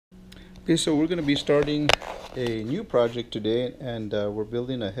Okay, so we're going to be starting a new project today, and we're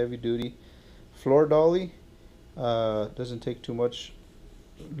building a heavy-duty floor dolly. Doesn't take too much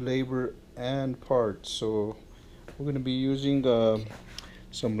labor and parts, so we're going to be using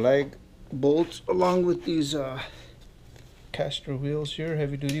some lag bolts along with these caster wheels here,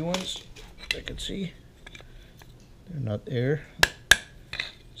 heavy-duty ones. As I can see, they're not air,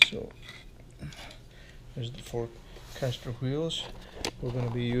 so there's the 4 caster wheels. We're going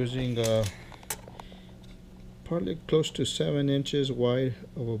to be using probably close to 7 inches wide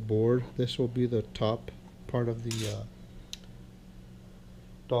of a board. This will be the top part of the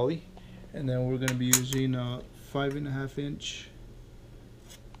dolly, and then we're going to be using 5.5 inch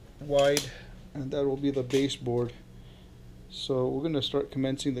wide, and that will be the baseboard. So we're going to start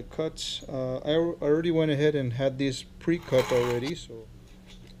commencing the cuts. I already went ahead and had these pre-cut already, so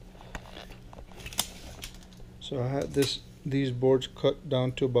I had these boards cut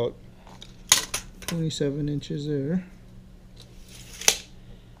down to about 27 inches there,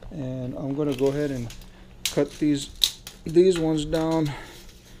 and I'm going to go ahead and cut these ones down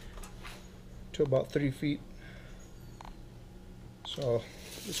to about 3 feet. So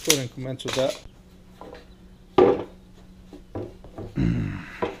let's go ahead and commence with that.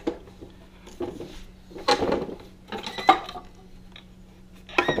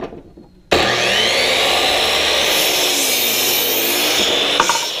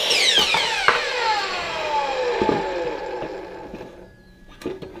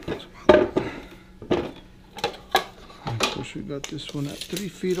 We got this one at 3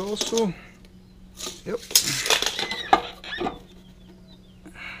 feet also. Yep.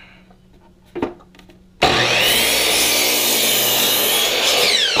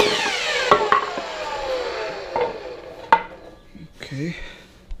 Okay.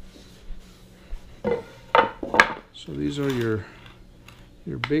 So these are your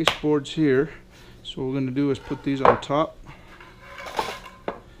baseboards here. So what we're going to do is put these on top.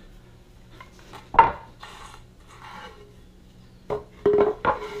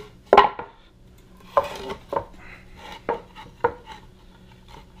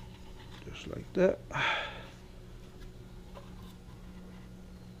 Like that.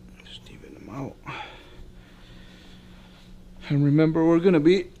 Just even them out. And remember, we're going to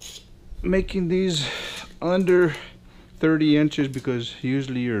be making these under 30 inches because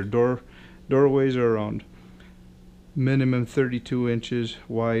usually your doorways are around minimum 32 inches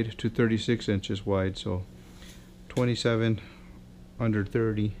wide to 36 inches wide. So 27 under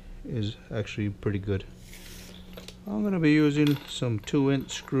 30 is actually pretty good. I'm going to be using some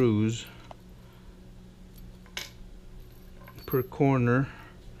 2-inch screws per corner.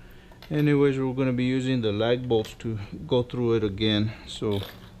 Anyways, we're going to be using the lag bolts to go through it again. So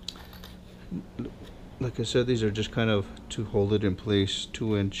like I said, these are just kind of to hold it in place,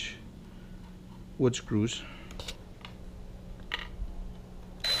 2-inch wood screws.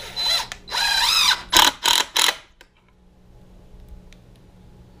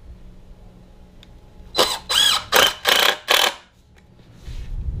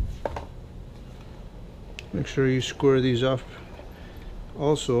 Make sure you square these off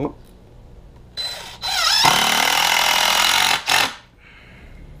also.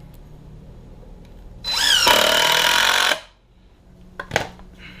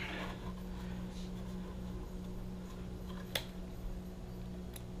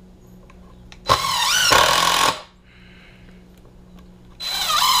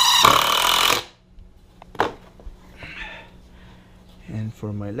 And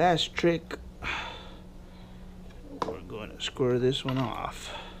for my last trick, we're going to square this one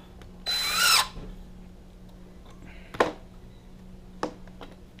off.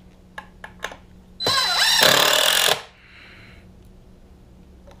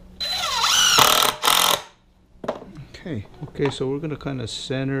 Okay, so we're going to kind of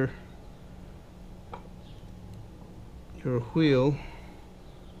center your wheel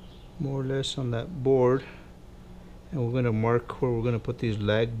more or less on that board, and we're going to mark where we're going to put these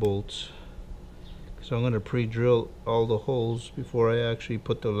lag bolts. So I'm going to pre-drill all the holes before I actually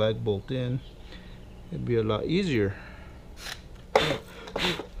put the lag bolt in. It'd be a lot easier.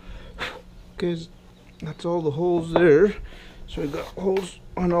 Okay, that's all the holes there. So I got holes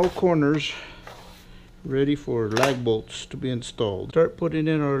on all corners ready for lag bolts to be installed. Start putting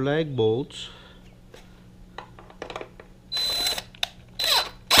in our lag bolts.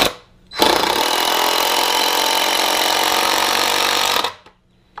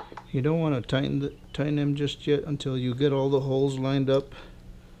 You don't want to tighten them just yet until you get all the holes lined up.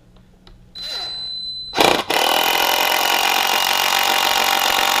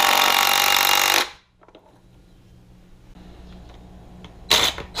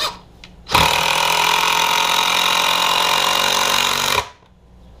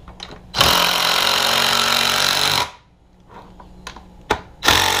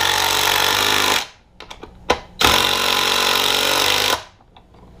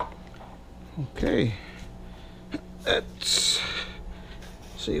 Okay, let's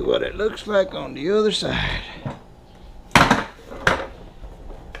see what it looks like on the other side.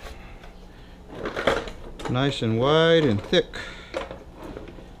 Nice and wide and thick.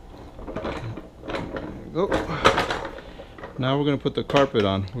 There we go. Now we're going to put the carpet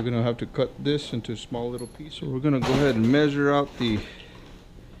on. We're going to have to cut this into small little pieces. So we're going to go ahead and measure out the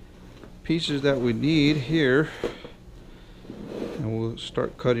pieces that we need here, and we'll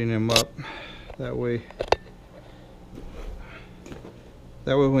start cutting them up. That way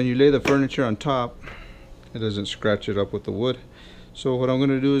when you lay the furniture on top, it doesn't scratch it up with the wood. So what I'm going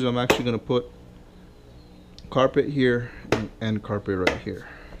to do is I'm actually going to put carpet here and carpet right here.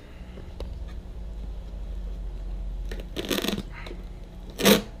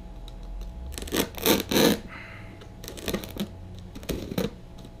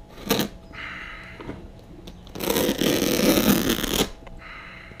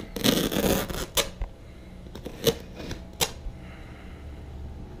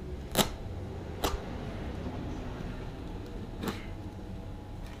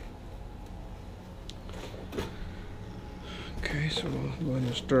 Okay, so we're going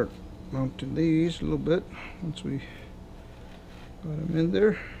to start mounting these a little bit once we got them in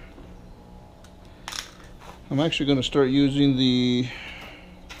there. I'm actually going to start using I'm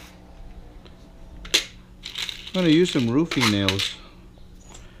going to use some roofing nails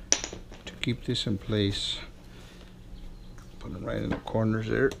to keep this in place. Put them right in the corners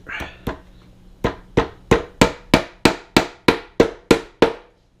there.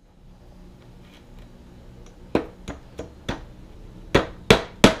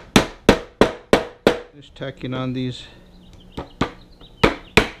 Just tacking on these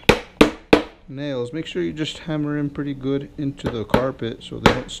nails. Make sure you just hammer in pretty good into the carpet so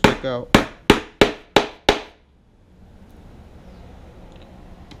they don't stick out.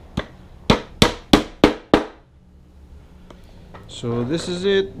 So this is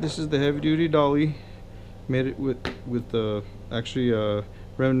it. This is the heavy-duty dolly. Made it with the actually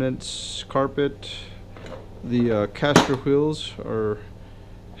remnants carpet. The caster wheels are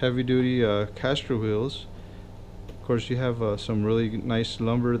heavy-duty caster wheels. Of course, you have some really nice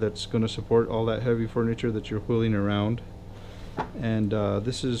lumber that's going to support all that heavy furniture that you're wheeling around. And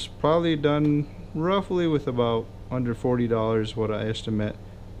this is probably done roughly with about under $40, what I estimate,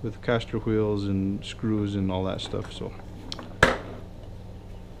 with caster wheels and screws and all that stuff. So,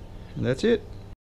 and that's it.